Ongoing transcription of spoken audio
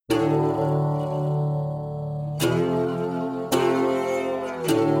Hello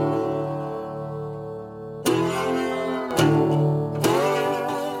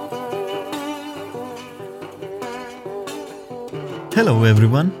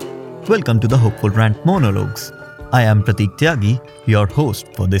everyone, welcome to the Hopeful Rant Monologues. I am Prateek Tyagi, your host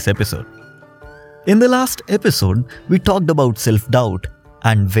for this episode. In the last episode, we talked about self-doubt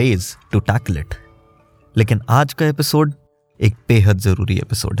and ways to tackle it. लेकिन आज का episode एक बेहद ज़रूरी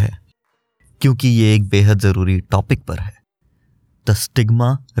episode है, क्योंकि ये एक बेहद ज़रूरी टॉपिक पर है. The stigma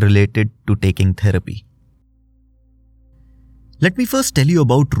related to taking therapy. Let me first tell you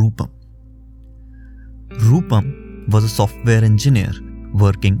about Rupam. Rupam was a software engineer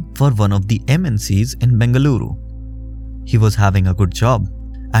working for one of the MNCs in Bengaluru. He was having a good job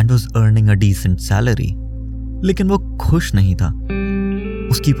and was earning a decent salary. लेकिन वो खुश नहीं था.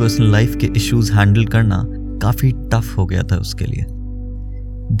 उसकी personal life के issues handle करना काफी tough हो गया था उसके लिए.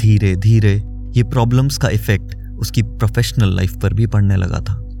 धीरे धीरे ये प्रॉब्लम्स का इफेक्ट उसकी प्रोफेशनल लाइफ पर भी पड़ने लगा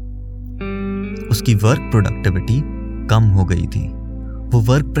था. उसकी वर्क प्रोडक्टिविटी कम हो गई थी. वो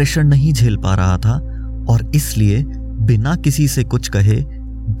वर्क प्रेशर नहीं झेल पा रहा था और इसलिए बिना किसी से कुछ कहे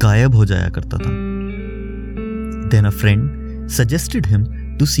गायब हो जाया करता था. Then a friend suggested him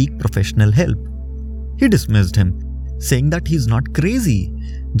to seek professional help. He dismissed him, saying that he's not crazy,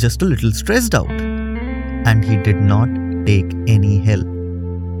 just a little stressed out. And he did not take any help.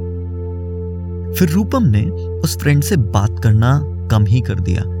 फिर रूपम ने उस फ्रेंड से बात करना कम ही कर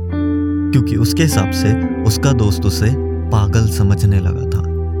दिया, क्योंकि उसके हिसाब से उसका दोस्त उसे पागल समझने लगा था.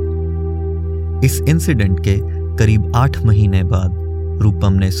 इस इंसिडेंट के करीब 8 महीने बाद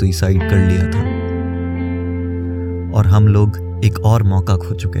रूपम ने सुसाइड कर लिया था. और हम लोग एक और मौका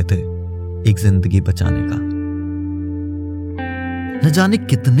खो चुके थे एक जिंदगी बचाने का. न जाने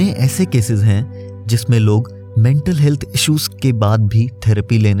कितने ऐसे केसेस हैं जिसमें लोग मेंटल हेल्थ इश्यूज के बाद भी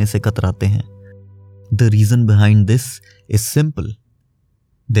थेरेपी लेने से कतराते हैं. The reason behind this is simple.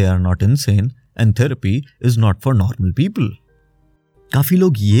 They are not insane and therapy is not for normal people. काफी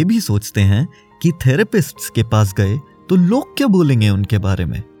लोग ये भी सोचते हैं कि थेरेपिस्ट्स के पास गए तो लोग क्या बोलेंगे उनके बारे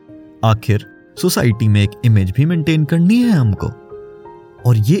में. आखिर सोसाइटी में एक इमेज भी मेंटेन करनी है हमको,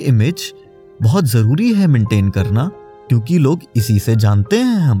 और ये इमेज बहुत जरूरी है मेंटेन करना, क्योंकि लोग इसी से जानते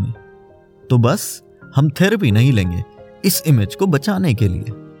हैं हमें. तो बस हम थेरेपी नहीं लेंगे इस इमेज को बचाने के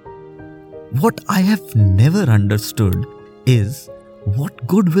लिए. What I have never understood is what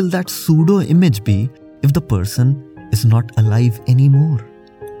good will that pseudo image be if the person is not alive anymore?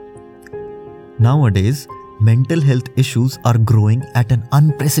 Nowadays, mental health issues are growing at an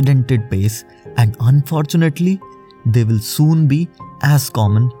unprecedented pace, and unfortunately, they will soon be as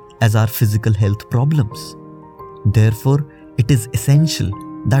common as our physical health problems. Therefore, it is essential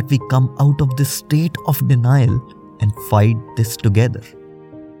that we come out of this state of denial and fight this together.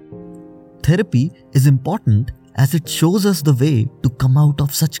 Therapy is important as it shows us the way to come out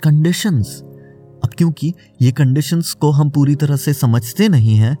of such conditions. अब क्योंकि ये conditions को हम पूरी तरह से समझते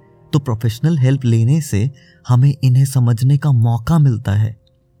नहीं हैं, तो प्रोफेशनल हेल्प लेने से हमें इन्हें समझने का मौका मिलता है,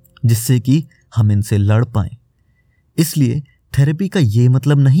 जिससे कि हम इनसे लड़ पाएं. इसलिए थेरेपी का ये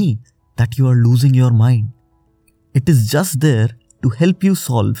मतलब नहीं that you are losing your mind. It is just there to help you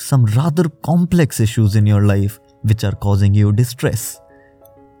solve some rather complex issues in your life which are causing you distress.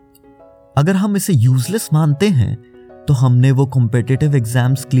 अगर हम इसे यूजलेस मानते हैं तो हमने वो कॉम्पिटिटिव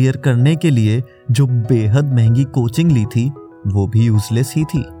एग्जाम्स क्लियर करने के लिए जो बेहद महंगी कोचिंग ली थी वो भी यूजलेस ही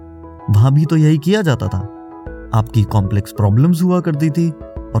थी. वहां भी तो यही किया जाता था. आपकी कॉम्प्लेक्स प्रॉब्लम्स हुआ करती थी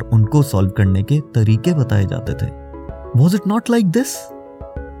और उनको सॉल्व करने के तरीके बताए जाते थे. Was it not like this?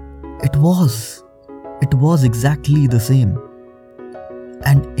 It was. It was exactly the same.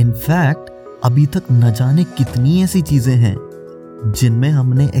 And in fact, अभी तक न जाने कितनी ऐसी चीजें हैं जिनमें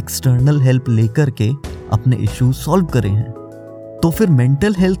हमने एक्सटर्नल हेल्प लेकर के अपने इश्यूज सॉल्व करे हैं. तो फिर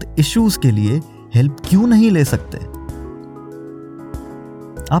मेंटल हेल्थ इश्यूज के लिए हेल्प क्यों नहीं ले सकते?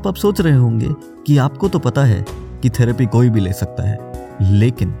 आप अब सोच रहे होंगे कि आपको तो पता है कि थेरेपी कोई भी ले सकता है,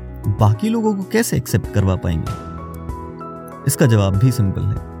 लेकिन बाकी लोगों को कैसे एक्सेप्ट करवा पाएंगे? इसका जवाब भी सिंपल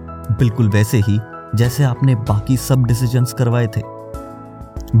है, बिल्कुल वैसे ही जैसे आपने बाकी सब डिसीजंस करवाए थे.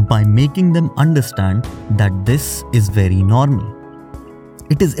 By making them understand that this is very normal.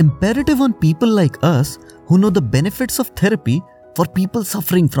 It is imperative on people like us who know the benefits of therapy for people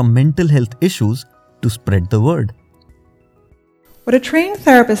suffering from mental health issues to spread the word. What a trained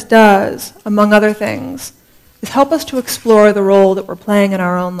therapist does, among other things, is help us to explore the role that we're playing in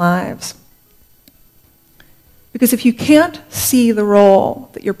our own lives. Because if you can't see the role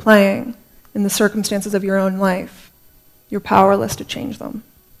that you're playing in the circumstances of your own life, you're powerless to change them.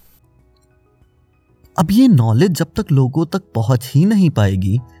 अब ये knowledge जब तक लोगों तक पहुंच ही नहीं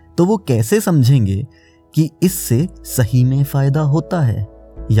पाएगी तो वो कैसे समझेंगे कि इससे सही में फायदा होता है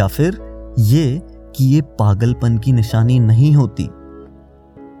या फिर ये कि ये पागलपन की निशानी नहीं होती।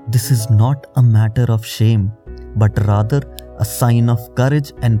 This is not a matter of shame but rather a sign of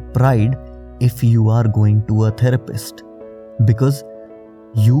courage and pride if you are going to a therapist, because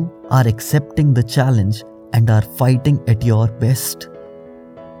you are accepting the challenge and are fighting at your best.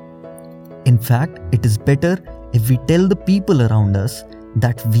 In fact, it is better if we tell the people around us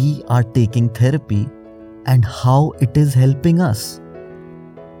that we are taking therapy and how it is helping us.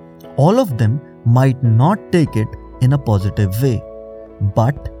 All of them might not take it in a positive way,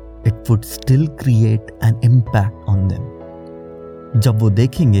 but it would still create an impact on them. जब वो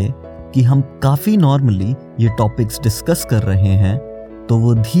देखेंगे कि हम काफी normally ये topics discuss कर रहे हैं, तो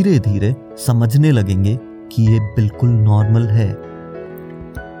वो धीरे धीरे समझने लगेंगे कि ये बिल्कुल नॉर्मल है।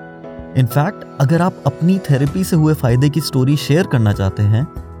 इनफैक्ट अगर आप अपनी थेरेपी से हुए फायदे की स्टोरी शेयर करना चाहते हैं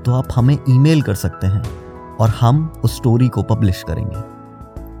तो आप हमें ईमेल कर सकते हैं और हम उस स्टोरी को पब्लिश करेंगे,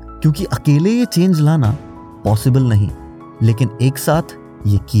 क्योंकि अकेले ये चेंज लाना पॉसिबल नहीं, लेकिन एक साथ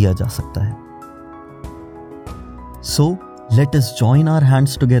ये किया जा सकता है। So let us join our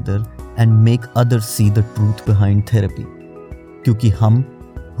hands together and make others see the truth behind therapy, क्योंकि हम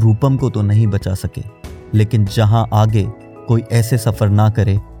रूपम को तो नहीं बचा सके, लेकिन जहां आगे कोई ऐसे सफर ना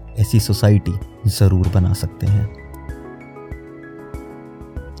करे ऐसी सोसाइटी जरूर बना सकते हैं।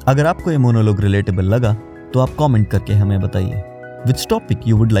 अगर आपको ये मोनोलॉग रिलेटेबल लगा तो आप कमेंट करके हमें बताइए which topic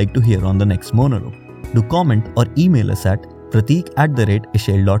you would like to hear on the next monologue. Do comment or email us at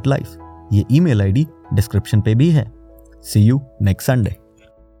prateek@ishale.life. ये email ID डिस्क्रिप्शन पे भी है। See you next Sunday.